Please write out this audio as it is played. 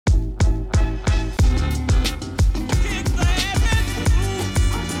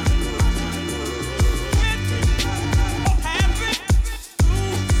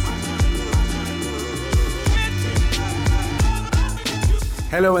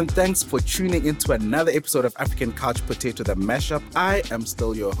Hello and thanks for tuning into another episode of African Couch Potato, the mashup. I am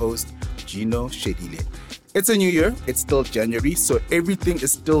still your host, Gino Shedile. It's a new year, it's still January, so everything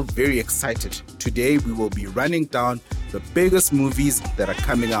is still very excited. Today we will be running down the biggest movies that are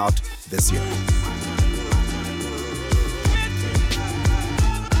coming out this year.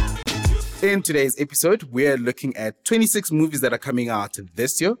 In today's episode, we're looking at 26 movies that are coming out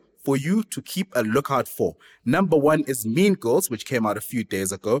this year for you to keep a lookout for. Number one is Mean Girls, which came out a few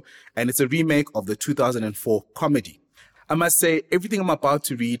days ago, and it's a remake of the 2004 comedy. I must say, everything I'm about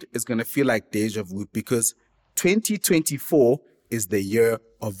to read is going to feel like deja vu because 2024 is the year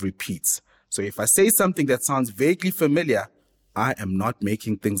of repeats. So if I say something that sounds vaguely familiar, I am not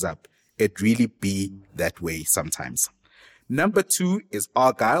making things up. It really be that way sometimes. Number two is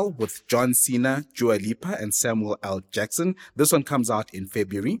Argyle with John Cena, Dua Lipa, and Samuel L. Jackson. This one comes out in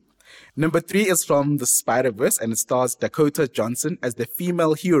February. Number three is from the Spider-Verse, and it stars Dakota Johnson as the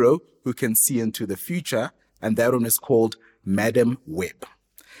female hero who can see into the future, and that one is called Madam Web.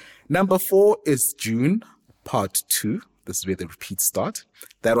 Number four is June, Part 2. This is where the repeats start.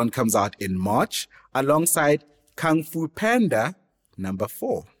 That one comes out in March, alongside Kung Fu Panda, number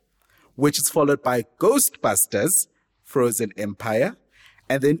 4, which is followed by Ghostbusters, Frozen Empire,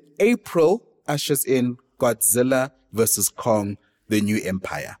 and then April ushers in Godzilla vs. Kong, The New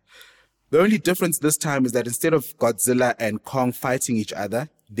Empire. The only difference this time is that instead of Godzilla and Kong fighting each other,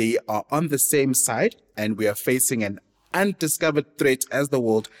 they are on the same side and we are facing an undiscovered threat as the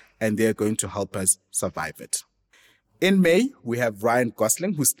world, and they're going to help us survive it. In May, we have Ryan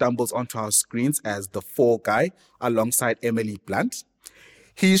Gosling, who stumbles onto our screens as the Fall Guy alongside Emily Blunt.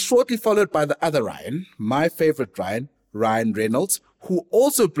 He is shortly followed by the other Ryan, my favorite Ryan, Ryan Reynolds, who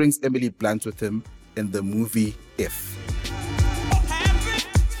also brings Emily Blunt with him in the movie If.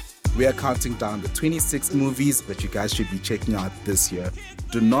 We are counting down the 26 movies that you guys should be checking out this year.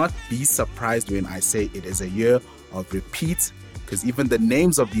 Do not be surprised when I say it is a year of repeats, because even the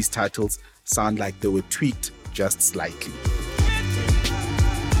names of these titles sound like they were tweaked just slightly.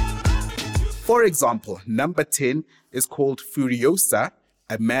 For example, number 10 is called Furiosa,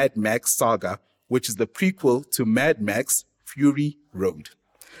 a Mad Max saga, which is the prequel to Mad Max Fury Road.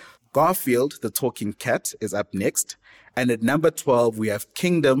 Garfield, the Talking Cat, is up next. And at number 12, we have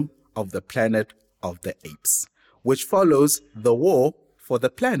Kingdom of the Planet of the Apes, which follows The War for the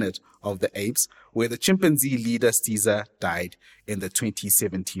Planet of the Apes, where the chimpanzee leader Caesar died in the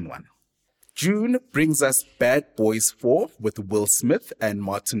 2017 one. June brings us Bad Boys 4 with Will Smith and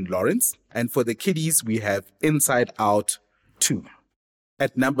Martin Lawrence. And for the kiddies, we have Inside Out 2.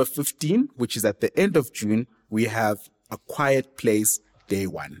 At number 15, which is at the end of June, we have A Quiet Place Day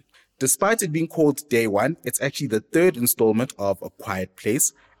 1. Despite it being called Day 1, it's actually the third installment of A Quiet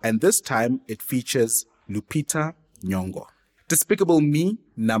Place, and this time it features Lupita Nyong'o. Despicable Me,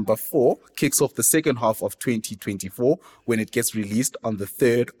 number 4, kicks off the second half of 2024 when it gets released on the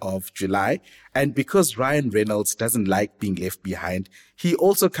 3rd of July. And because Ryan Reynolds doesn't like being left behind, he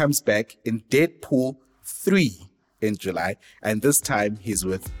also comes back in Deadpool 3 in July, and this time he's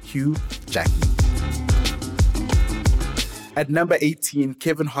with Hugh Jackman. At number 18,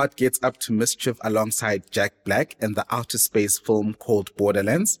 Kevin Hart gets up to mischief alongside Jack Black in the outer space film called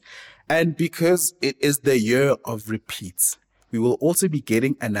Borderlands. And because it is the year of repeats, we will also be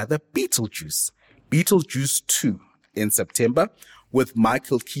getting another Beetlejuice 2 in September, with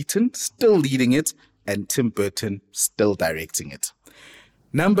Michael Keaton still leading it and Tim Burton still directing it.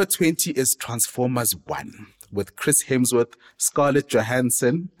 Number 20 is Transformers 1 with Chris Hemsworth, Scarlett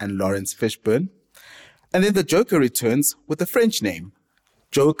Johansson, and Lawrence Fishburne. And then the Joker returns with a French name,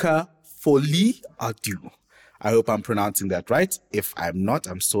 Joker Folie à Deux. I hope I'm pronouncing that right. If I'm not,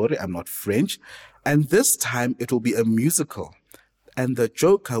 I'm sorry, I'm not French. And this time it will be a musical. And the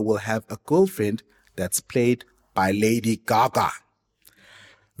Joker will have a girlfriend that's played by Lady Gaga.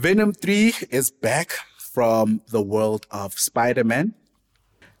 Venom 3 is back from the world of Spider-Man.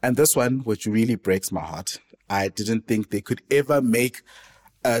 And this one, which really breaks my heart, I didn't think they could ever make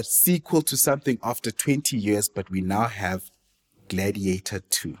a sequel to something after 20 years, but we now have Gladiator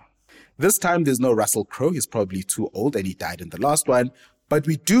 2. This time there's no Russell Crowe. He's probably too old and he died in the last one. But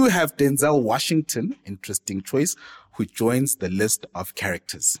we do have Denzel Washington, interesting choice, who joins the list of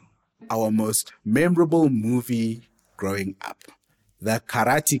characters. Our most memorable movie growing up, The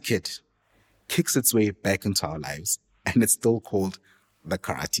Karate Kid, kicks its way back into our lives, and it's still called The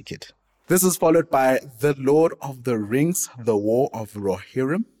Karate Kid. This is followed by The Lord of the Rings, The War of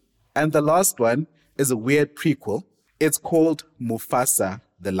Rohirrim. And the last one is a weird prequel. It's called Mufasa,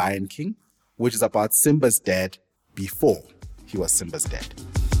 the Lion King, which is about Simba's dad before he was Simba's dad.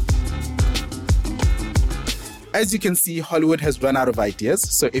 As you can see, Hollywood has run out of ideas,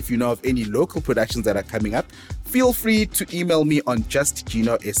 so if you know of any local productions that are coming up, feel free to email me on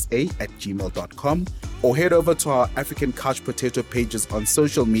justginosa@gmail.com or head over to our African Couch Potato pages on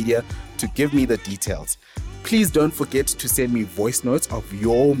social media to give me the details. Please don't forget to send me voice notes of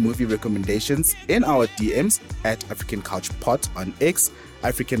your movie recommendations in our DMs at African Couch Pot on X,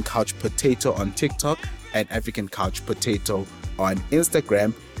 African Couch Potato on TikTok, and African Couch Potato on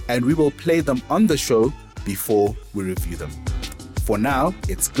Instagram, and we will play them on the show before we review them. For now,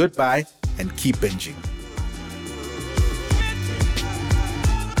 it's goodbye and keep binging.